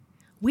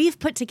We've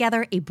put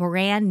together a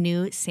brand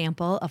new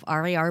sample of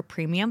RAR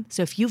Premium.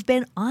 So if you've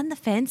been on the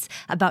fence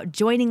about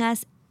joining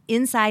us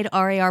inside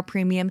RAR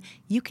Premium,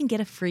 you can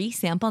get a free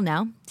sample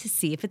now to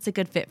see if it's a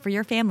good fit for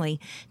your family.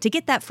 To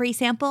get that free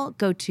sample,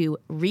 go to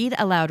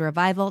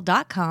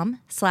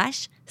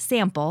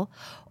readaloudrevival.com/sample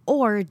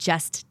or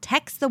just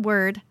text the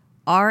word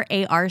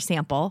RAR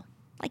sample,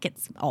 like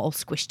it's all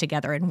squished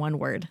together in one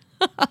word,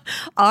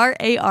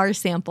 RAR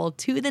sample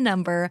to the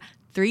number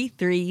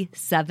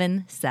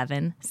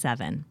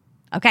 33777.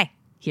 Okay,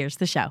 here's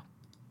the show.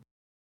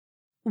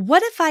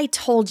 What if I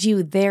told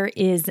you there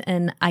is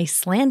an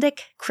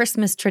Icelandic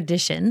Christmas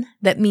tradition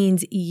that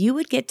means you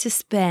would get to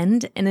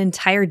spend an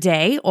entire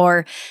day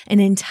or an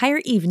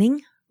entire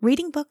evening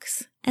reading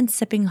books and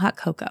sipping hot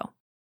cocoa?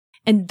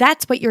 And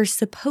that's what you're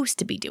supposed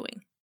to be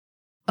doing.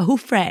 Oh,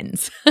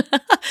 friends,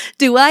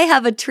 do I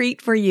have a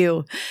treat for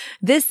you?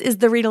 This is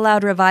the Read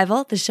Aloud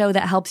Revival, the show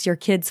that helps your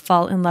kids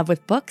fall in love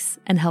with books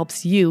and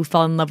helps you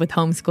fall in love with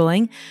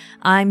homeschooling.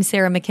 I'm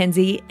Sarah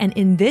McKenzie, and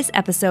in this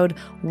episode,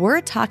 we're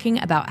talking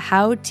about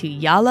how to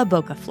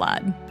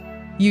Jolabokaflod.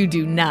 You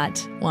do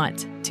not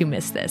want to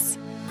miss this.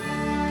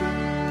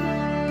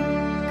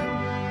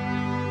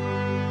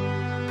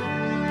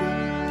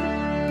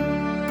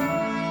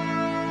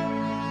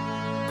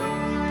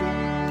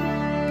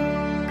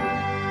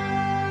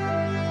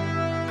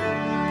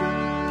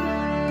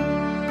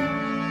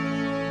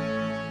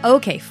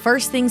 Okay,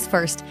 first things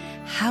first,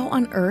 how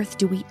on earth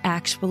do we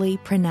actually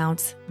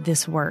pronounce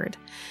this word?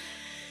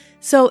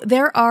 So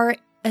there are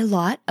a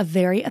lot of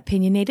very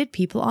opinionated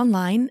people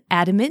online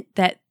adamant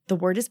that the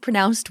word is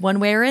pronounced one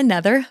way or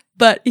another,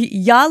 but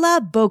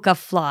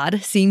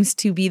Jolabokaflod seems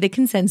to be the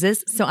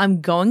consensus, so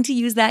I'm going to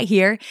use that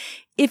here.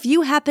 If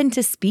you happen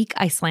to speak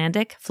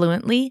Icelandic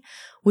fluently,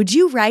 would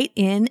you write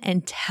in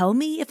and tell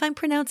me if I'm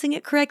pronouncing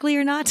it correctly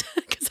or not?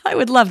 Because I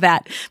would love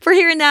that. For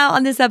here and now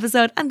on this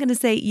episode, I'm going to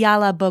say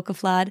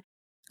Jolabokaflod.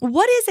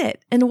 What is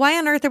it? And why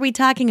on earth are we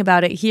talking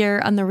about it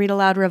here on the Read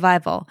Aloud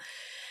Revival?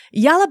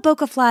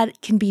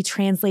 Jolabokaflod can be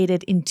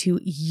translated into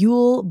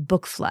Yule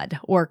book flood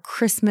or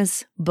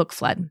Christmas book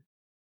flood.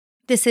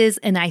 This is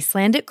an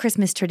Icelandic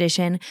Christmas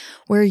tradition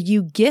where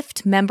you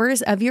gift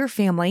members of your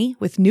family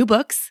with new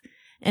books,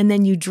 and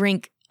then you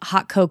drink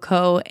hot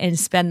cocoa and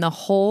spend the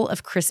whole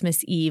of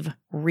Christmas Eve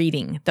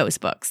reading those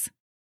books.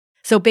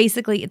 So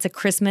basically, it's a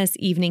Christmas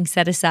evening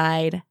set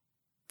aside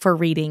for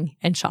reading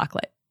and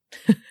chocolate.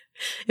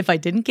 If I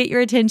didn't get your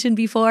attention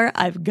before,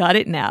 I've got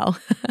it now.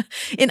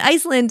 In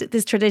Iceland,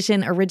 this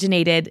tradition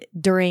originated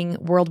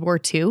during World War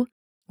II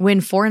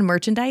when foreign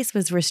merchandise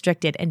was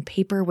restricted and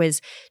paper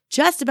was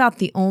just about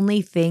the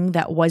only thing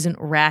that wasn't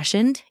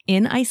rationed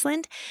in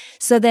Iceland.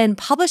 So then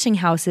publishing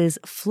houses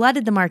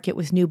flooded the market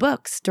with new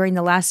books during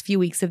the last few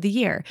weeks of the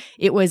year.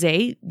 It was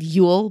a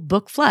Yule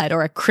book flood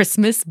or a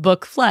Christmas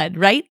book flood,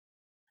 right?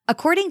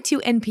 According to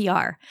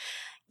NPR,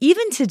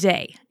 even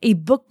today, a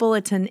book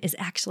bulletin is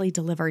actually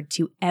delivered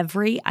to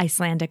every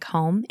Icelandic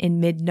home in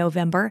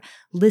mid-November,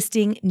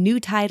 listing new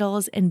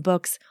titles and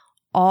books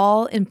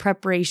all in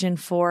preparation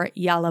for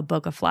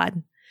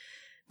Jolabokaflod,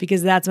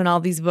 because that's when all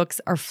these books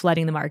are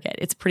flooding the market.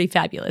 It's pretty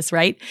fabulous,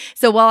 right?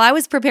 So while I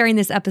was preparing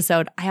this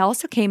episode, I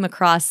also came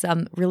across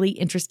some really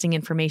interesting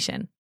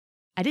information.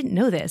 I didn't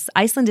know this.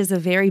 Iceland is a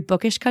very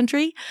bookish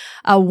country.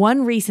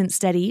 One recent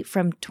study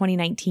from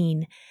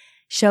 2019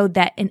 showed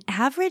that an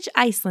average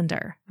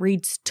Icelander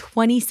reads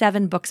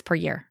 27 books per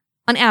year.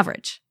 On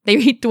average, they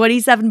read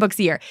 27 books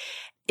a year.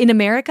 In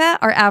America,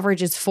 our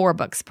average is 4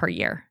 books per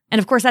year. And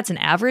of course, that's an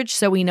average,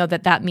 so we know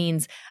that that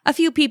means a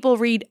few people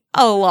read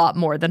a lot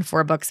more than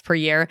 4 books per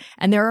year,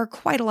 and there are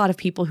quite a lot of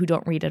people who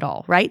don't read at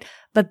all, right?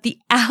 But the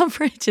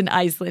average in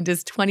Iceland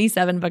is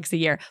 27 books a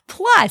year.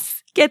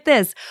 Plus, get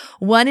this,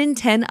 1 in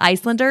 10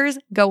 Icelanders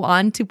go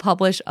on to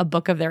publish a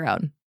book of their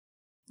own.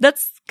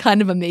 That's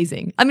kind of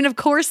amazing. I mean, of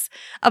course,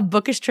 a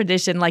bookish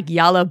tradition like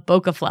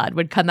Jolabokaflod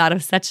would come out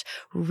of such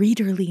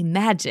readerly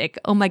magic.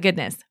 Oh my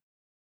goodness.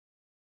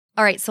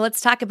 All right, so let's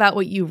talk about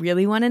what you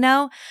really want to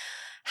know.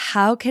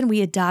 How can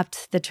we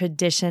adopt the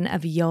tradition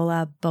of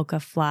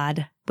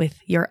Jolabokaflod with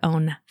your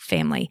own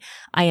family?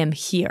 I am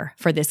here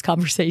for this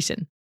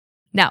conversation.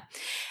 Now,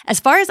 as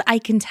far as I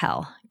can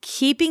tell,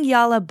 keeping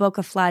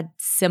Jolabokaflod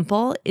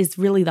simple is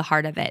really the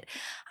heart of it.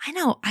 I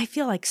know, I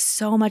feel like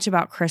so much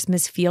about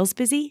Christmas feels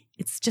busy.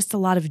 It's just a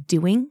lot of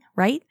doing,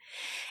 right?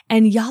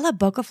 And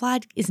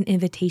Jolabokaflod is an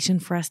invitation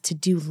for us to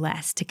do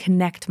less, to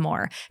connect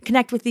more,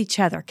 connect with each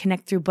other,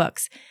 connect through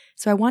books.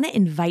 So I want to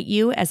invite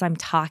you as I'm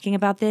talking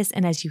about this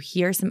and as you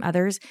hear some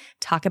others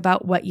talk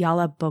about what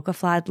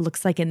Jolabokaflod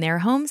looks like in their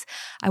homes,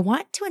 I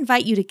want to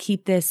invite you to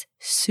keep this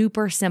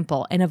super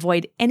simple and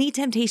avoid any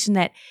temptation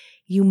that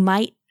you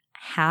might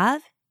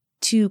have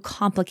to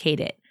complicate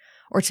it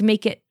or to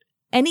make it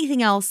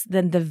anything else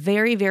than the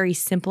very, very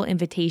simple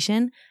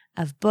invitation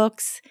of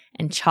books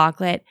and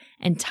chocolate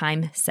and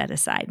time set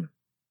aside.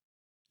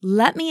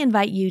 Let me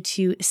invite you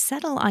to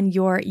settle on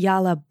your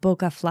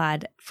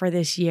Jolabokaflod for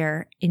this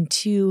year in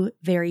 2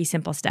 very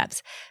simple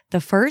steps.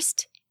 The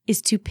first is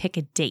to pick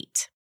a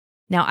date.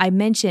 Now, I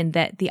mentioned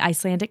that the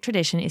Icelandic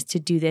tradition is to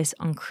do this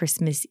on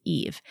Christmas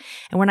Eve.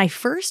 And when I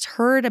first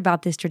heard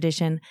about this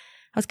tradition,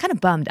 I was kind of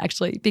bummed,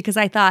 actually, because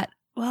I thought,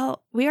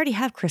 well, we already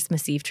have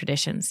Christmas Eve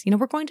traditions.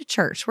 We're going to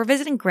church. We're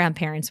visiting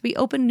grandparents. We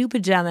open new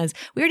pajamas.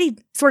 We already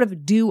sort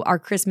of do our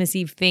Christmas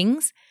Eve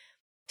things.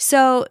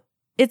 So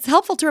it's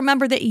helpful to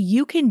remember that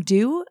you can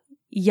do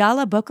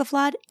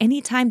Jolabokaflod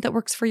anytime that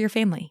works for your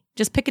family.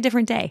 Just pick a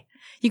different day.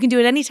 You can do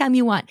it anytime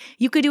you want.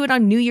 You could do it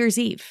on New Year's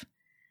Eve.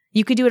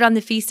 You could do it on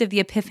the Feast of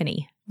the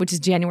Epiphany, which is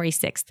January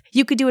 6th.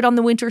 You could do it on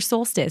the winter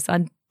solstice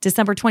on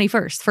December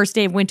 21st, first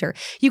day of winter.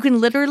 You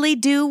can literally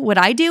do what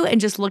I do and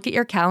just look at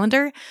your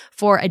calendar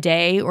for a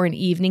day or an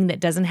evening that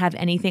doesn't have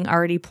anything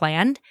already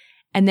planned.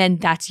 And then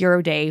that's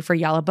your day for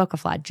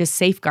Jolabokaflod. Just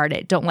safeguard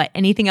it. Don't let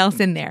anything else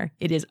in there.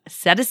 It is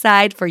set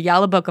aside for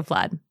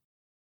Jolabokaflod.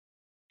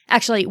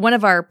 Actually, one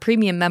of our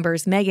premium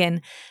members,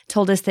 Megan,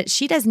 told us that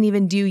she doesn't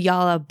even do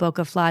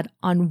Jolabokaflod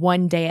on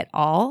one day at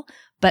all,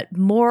 but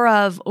more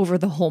of over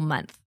the whole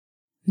month.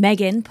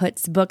 Megan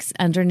puts books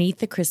underneath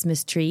the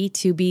Christmas tree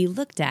to be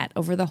looked at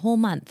over the whole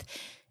month.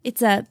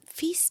 It's a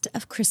feast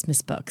of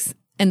Christmas books,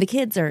 and the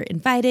kids are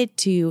invited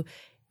to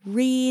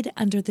read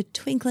under the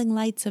twinkling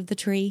lights of the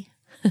tree.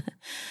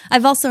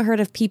 I've also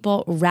heard of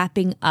people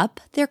wrapping up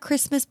their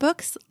Christmas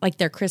books, like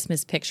their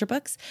Christmas picture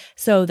books,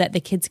 so that the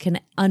kids can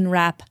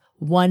unwrap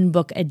one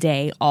book a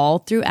day all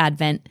through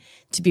Advent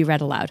to be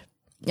read aloud.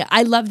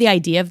 I love the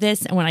idea of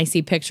this, and when I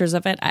see pictures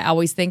of it, I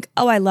always think,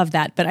 oh, I love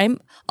that. But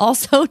I'm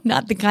also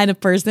not the kind of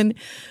person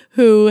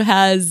who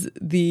has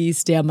the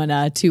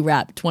stamina to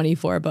wrap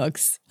 24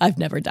 books. I've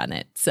never done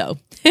it, so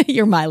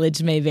your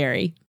mileage may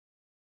vary.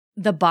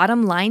 The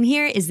bottom line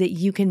here is that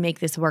you can make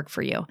this work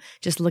for you.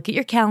 Just look at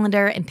your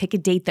calendar and pick a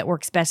date that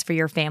works best for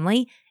your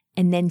family,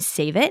 and then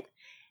save it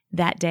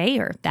that day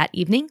or that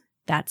evening.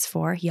 That's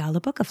for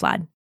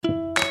Jolabokaflod.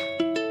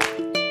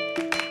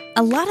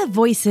 A lot of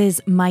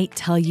voices might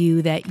tell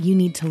you that you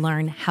need to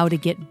learn how to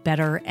get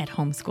better at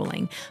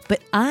homeschooling,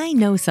 but I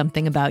know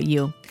something about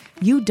you.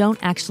 You don't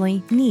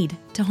actually need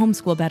to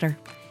homeschool better.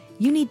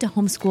 You need to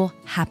homeschool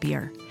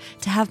happier,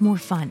 to have more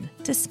fun,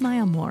 to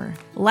smile more,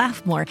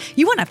 laugh more.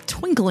 You want a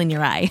twinkle in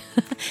your eye,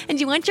 and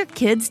you want your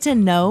kids to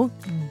know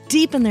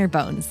deep in their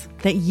bones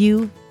that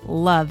you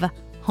love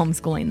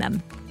homeschooling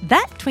them.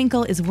 That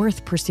twinkle is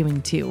worth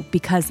pursuing too,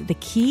 because the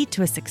key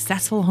to a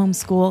successful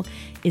homeschool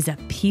is a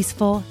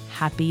peaceful,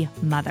 happy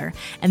mother.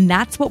 And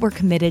that's what we're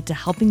committed to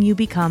helping you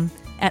become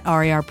at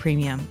RAR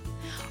Premium.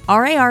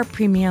 RAR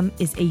Premium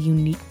is a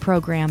unique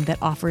program that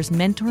offers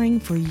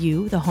mentoring for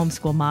you, the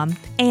homeschool mom,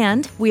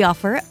 and we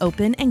offer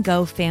Open and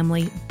Go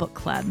Family Book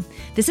Club.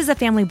 This is a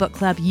family book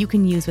club you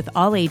can use with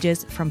all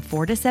ages from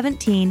 4 to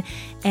 17,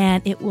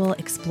 and it will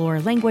explore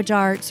language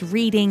arts,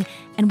 reading,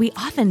 and we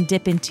often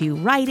dip into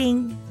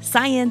writing,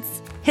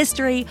 science,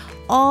 history,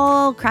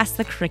 all across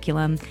the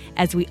curriculum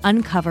as we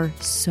uncover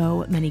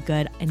so many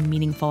good and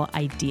meaningful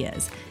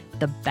ideas.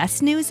 The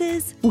best news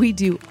is we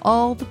do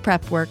all the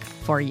prep work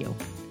for you.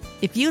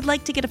 If you'd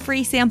like to get a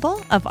free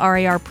sample of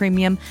RAR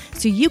Premium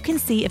so you can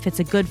see if it's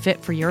a good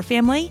fit for your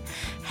family,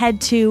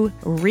 head to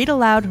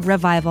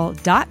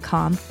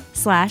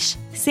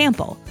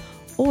readaloudrevival.com/sample,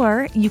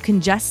 or you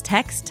can just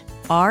text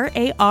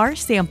RAR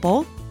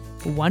sample,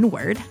 one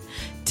word,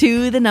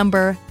 to the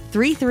number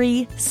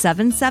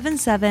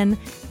 33777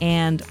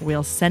 and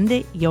we'll send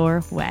it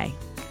your way.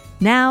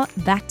 Now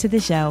back to the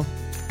show.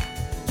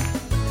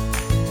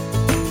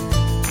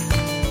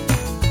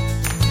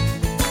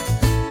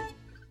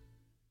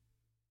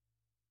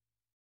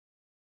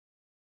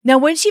 Now,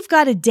 once you've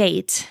got a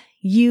date,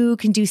 you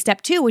can do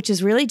step 2, which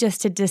is really just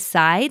to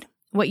decide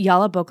what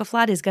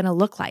Jolabokaflod is going to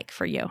look like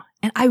for you.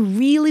 And I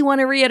really want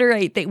to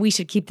reiterate that we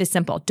should keep this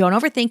simple. Don't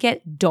overthink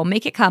it. Don't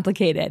make it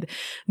complicated.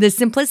 The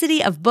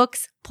simplicity of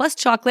books plus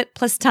chocolate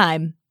plus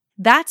time,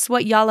 that's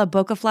what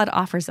Jolabokaflod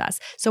offers us.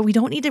 So we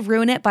don't need to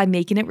ruin it by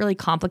making it really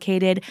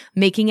complicated,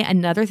 making it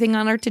another thing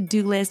on our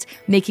to-do list,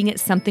 making it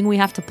something we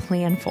have to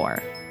plan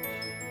for.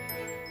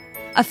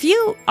 A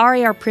few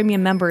RAR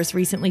Premium members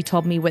recently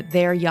told me what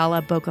their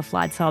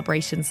Jolabokaflod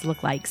celebrations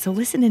look like, so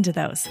listen into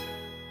those.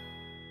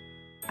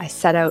 I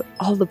set out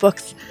all the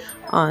books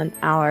on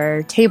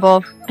our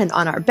table and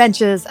on our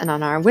benches and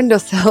on our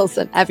windowsills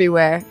and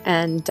everywhere,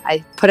 and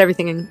I put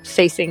everything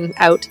facing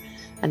out,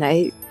 and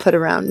I put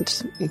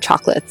around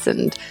chocolates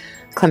and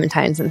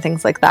clementines and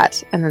things like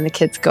that, and then the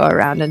kids go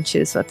around and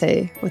choose what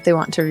they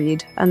want to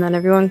read, and then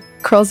everyone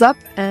curls up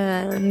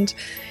and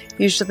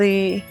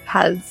usually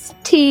has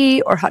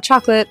tea or hot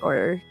chocolate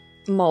or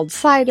mulled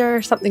cider,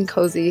 something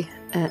cozy,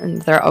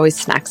 and there are always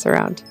snacks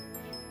around.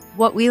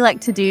 What we like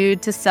to do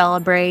to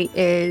celebrate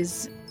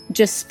is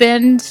just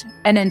spend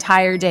an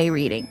entire day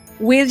reading.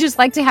 We just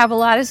like to have a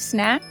lot of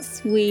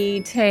snacks.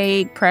 We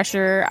take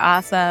pressure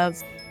off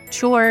of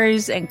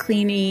chores and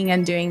cleaning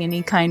and doing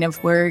any kind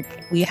of work.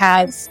 We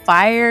have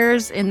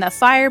fires in the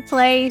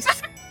fireplace.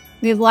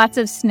 We have lots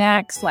of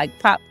snacks like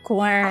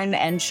popcorn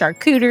and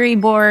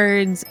charcuterie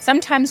boards.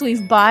 Sometimes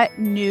we've bought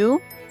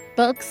new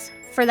books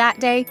for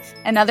that day,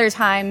 and other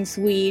times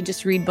we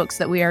just read books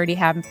that we already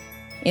have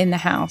in the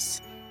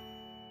house.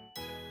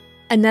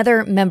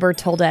 Another member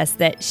told us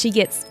that she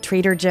gets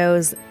Trader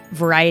Joe's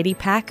variety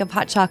pack of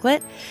hot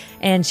chocolate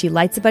and she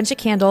lights a bunch of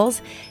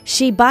candles.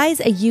 She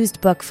buys a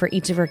used book for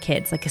each of her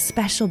kids, like a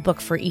special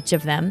book for each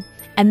of them.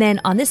 And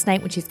then on this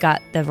night, when she's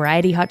got the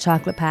variety hot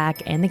chocolate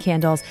pack and the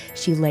candles,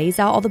 she lays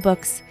out all the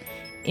books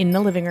in the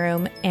living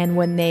room. And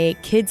when the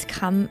kids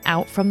come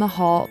out from the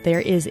hall, there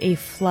is a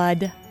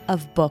flood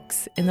of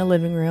books in the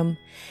living room.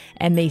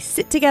 And they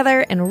sit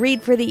together and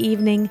read for the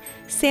evening,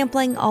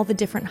 sampling all the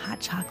different hot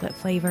chocolate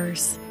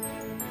flavors.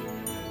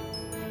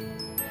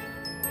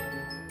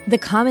 The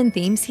common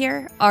themes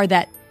here are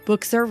that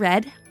books are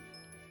read,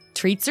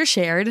 treats are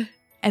shared,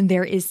 and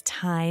there is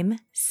time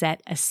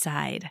set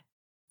aside.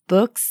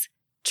 Books,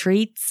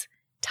 treats,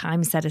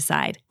 time set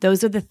aside.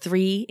 Those are the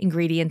 3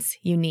 ingredients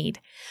you need.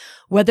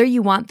 Whether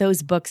you want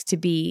those books to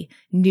be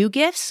new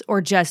gifts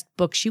or just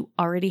books you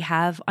already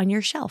have on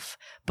your shelf,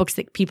 books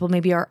that people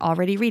maybe are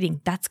already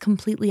reading, that's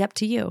completely up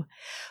to you.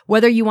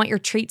 Whether you want your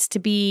treats to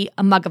be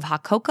a mug of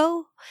hot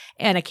cocoa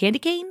and a candy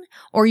cane,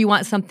 or you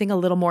want something a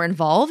little more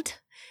involved,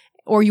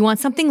 or you want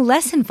something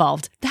less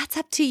involved, that's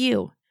up to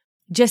you.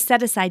 Just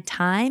set aside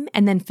time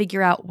and then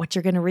figure out what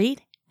you're going to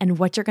read and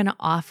what you're going to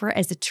offer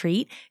as a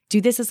treat. Do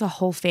this as a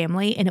whole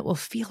family, and it will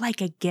feel like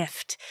a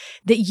gift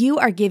that you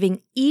are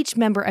giving each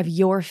member of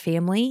your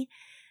family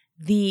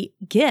the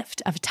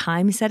gift of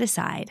time set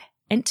aside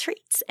and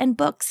treats and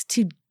books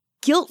to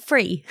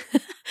guilt-free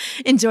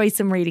enjoy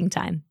some reading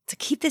time. So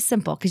keep this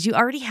simple because you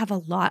already have a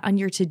lot on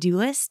your to-do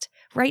list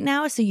right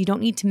now, so you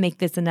don't need to make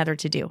this another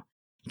to-do.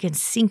 You can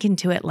sink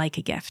into it like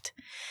a gift.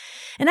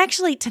 And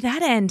actually, to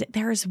that end,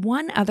 there is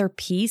one other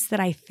piece that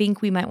I think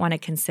we might want to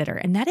consider,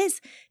 and that is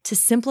to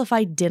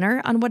simplify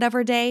dinner on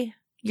whatever day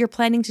you're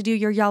planning to do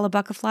your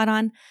Jolabokaflod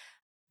on.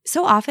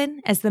 So often,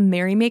 as the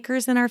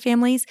merrymakers in our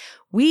families,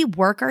 we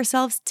work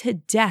ourselves to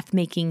death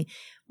making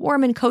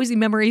warm and cozy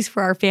memories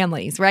for our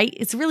families, right?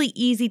 It's really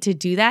easy to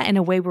do that in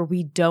a way where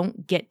we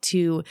don't get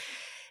to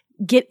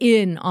get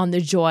in on the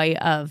joy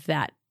of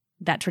that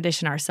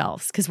tradition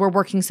ourselves because we're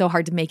working so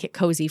hard to make it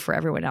cozy for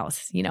everyone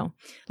else, you know?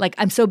 Like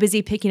I'm so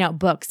busy picking out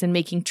books and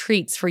making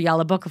treats for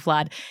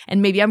Jolabokaflod,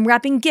 and maybe I'm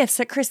wrapping gifts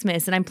at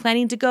Christmas and I'm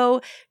planning to go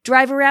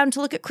drive around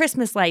to look at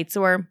Christmas lights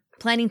or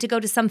planning to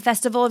go to some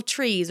festival of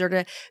trees or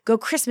to go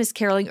Christmas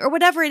caroling or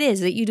whatever it is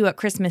that you do at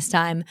Christmas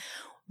time.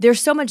 There's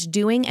so much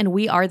doing and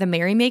we are the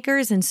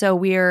merrymakers, and so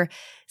we're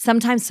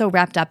sometimes so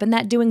wrapped up in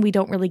that doing, we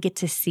don't really get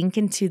to sink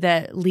into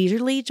the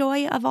leisurely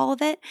joy of all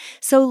of it.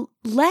 So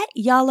let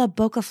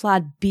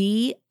Jolabokaflod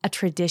be a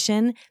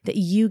tradition that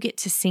you get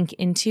to sink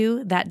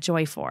into that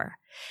joy for.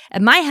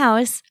 At my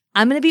house,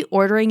 I'm going to be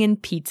ordering in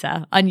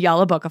pizza on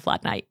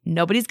Jolabokaflod night.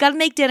 Nobody's got to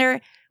make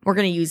dinner. We're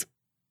going to use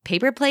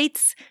paper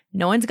plates.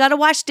 No one's got to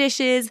wash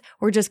dishes.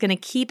 We're just going to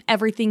keep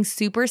everything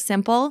super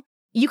simple.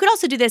 You could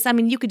also do this. I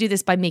mean, you could do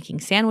this by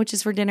making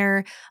sandwiches for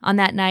dinner on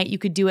that night. You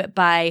could do it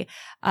by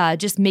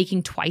just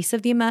making twice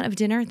of the amount of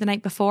dinner the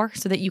night before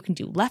so that you can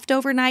do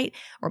leftover night,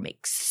 or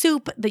make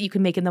soup that you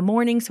can make in the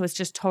morning so it's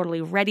just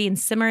totally ready and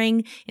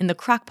simmering in the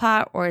crock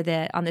pot or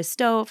on the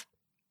stove.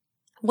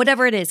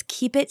 Whatever it is,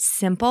 keep it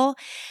simple.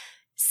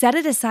 Set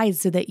it aside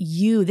so that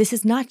this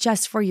is not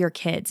just for your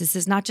kids. This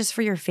is not just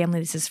for your family.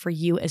 This is for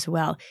you as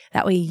well.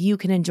 That way you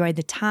can enjoy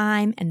the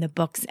time and the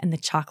books and the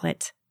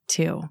chocolate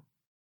too.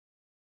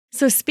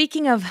 So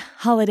speaking of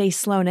holiday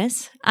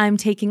slowness, I'm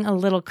taking a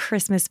little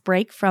Christmas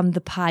break from the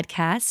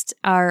podcast.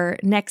 Our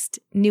next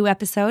new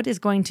episode is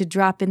going to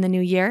drop in the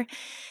new year.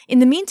 In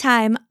the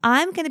meantime,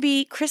 I'm going to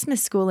be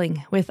Christmas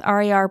schooling with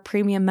RAR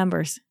premium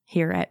members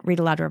here at Read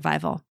Aloud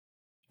Revival.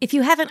 If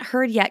you haven't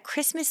heard yet,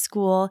 Christmas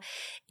School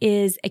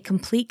is a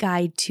complete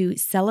guide to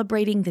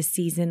celebrating the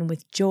season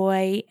with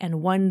joy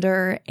and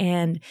wonder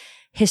and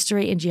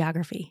history and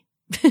geography.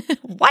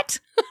 What?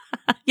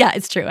 Yeah,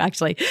 it's true,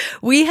 actually.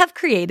 We have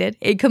created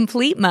a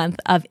complete month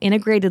of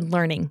integrated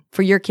learning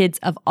for your kids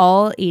of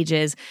all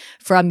ages,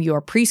 from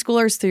your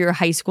preschoolers through your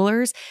high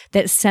schoolers,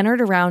 that's centered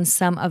around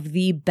some of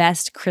the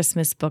best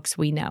Christmas books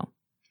we know.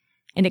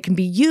 And it can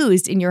be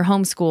used in your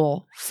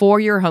homeschool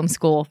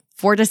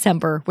for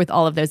December with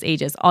all of those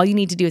ages. All you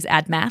need to do is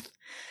add math.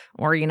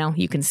 Or,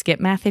 you can skip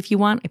math if you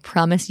want. I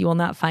promise you will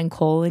not find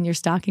coal in your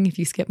stocking if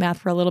you skip math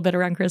for a little bit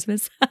around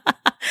Christmas.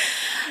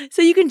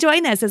 So you can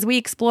join us as we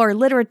explore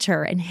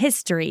literature and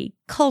history,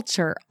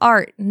 culture,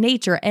 art,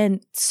 nature,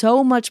 and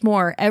so much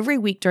more every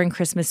week during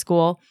Christmas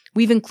School.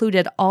 We've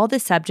included all the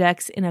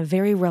subjects in a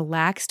very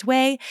relaxed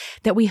way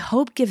that we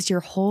hope gives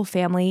your whole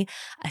family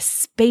a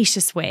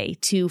spacious way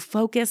to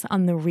focus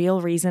on the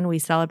real reason we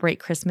celebrate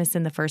Christmas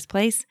in the first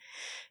place.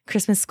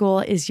 Christmas School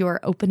is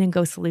your open and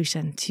go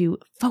solution to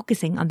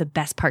focusing on the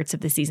best parts of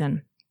the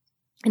season.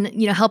 And,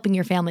 helping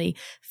your family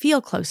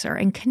feel closer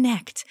and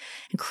connect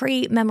and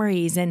create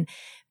memories and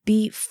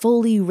be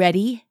fully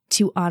ready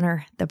to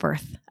honor the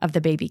birth of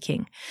the baby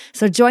king.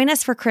 So join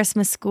us for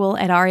Christmas School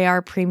at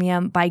RAR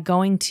Premium by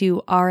going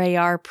to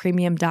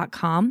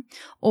rarpremium.com,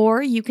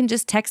 or you can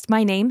just text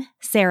my name,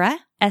 Sarah,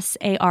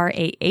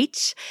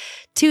 SARAH,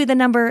 to the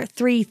number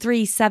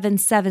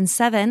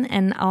 33777,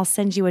 and I'll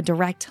send you a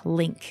direct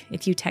link.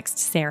 If you text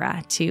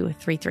Sarah to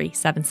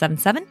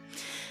 33777,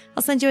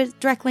 I'll send you a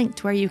direct link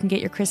to where you can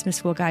get your Christmas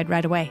School guide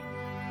right away.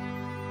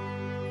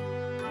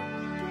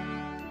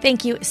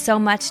 Thank you so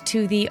much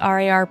to the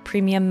RAR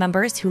Premium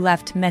members who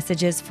left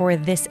messages for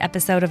this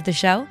episode of the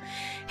show.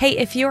 Hey,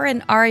 if you're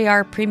an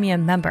RAR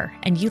Premium member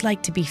and you'd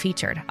like to be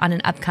featured on an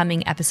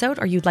upcoming episode,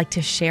 or you'd like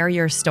to share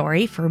your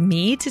story for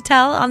me to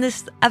tell on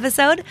this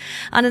episode,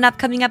 on an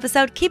upcoming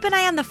episode, keep an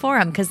eye on the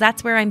forum, because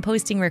that's where I'm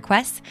posting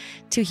requests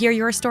to hear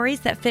your stories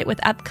that fit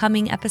with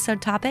upcoming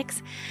episode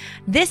topics.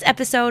 This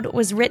episode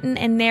was written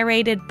and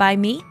narrated by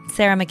me,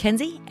 Sarah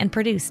Mackenzie, and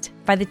produced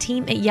by the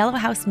team at Yellow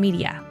House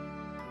Media.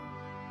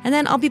 And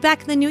then I'll be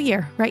back in the new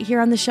year right here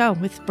on the show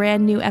with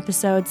brand new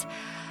episodes.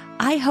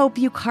 I hope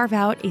you carve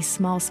out a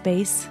small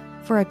space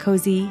for a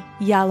cozy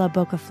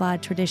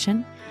Jolabokaflod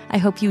tradition. I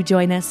hope you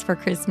join us for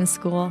Christmas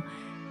School.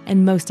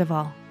 And most of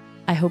all,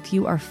 I hope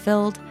you are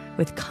filled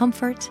with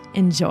comfort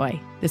and joy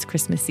this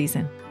Christmas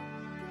season.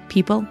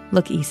 People,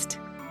 look east.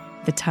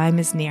 The time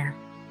is near.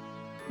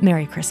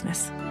 Merry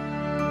Christmas.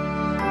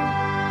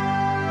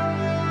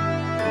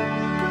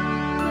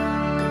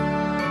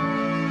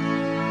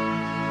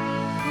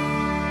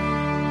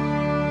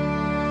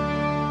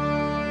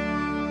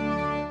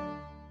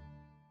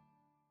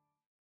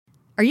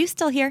 Are you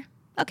still here?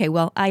 Okay,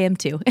 well, I am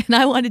too. And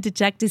I wanted to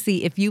check to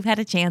see if you've had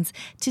a chance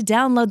to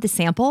download the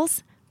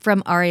samples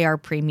from RAR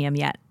Premium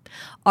yet.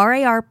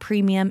 RAR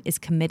Premium is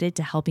committed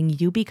to helping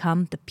you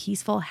become the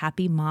peaceful,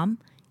 happy mom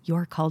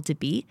you're called to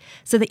be,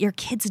 so that your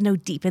kids know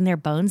deep in their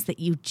bones that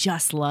you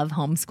just love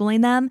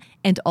homeschooling them,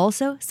 and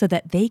also so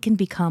that they can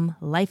become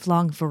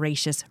lifelong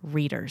voracious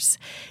readers.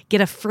 Get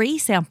a free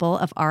sample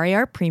of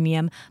RAR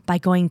Premium by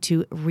going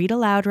to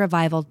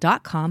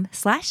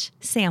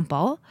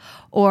readaloudrevival.com/sample,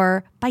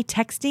 or by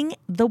texting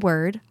the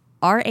word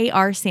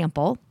RAR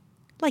sample,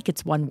 like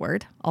it's one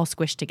word, all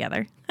squished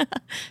together,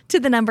 to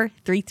the number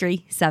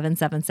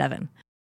 33777.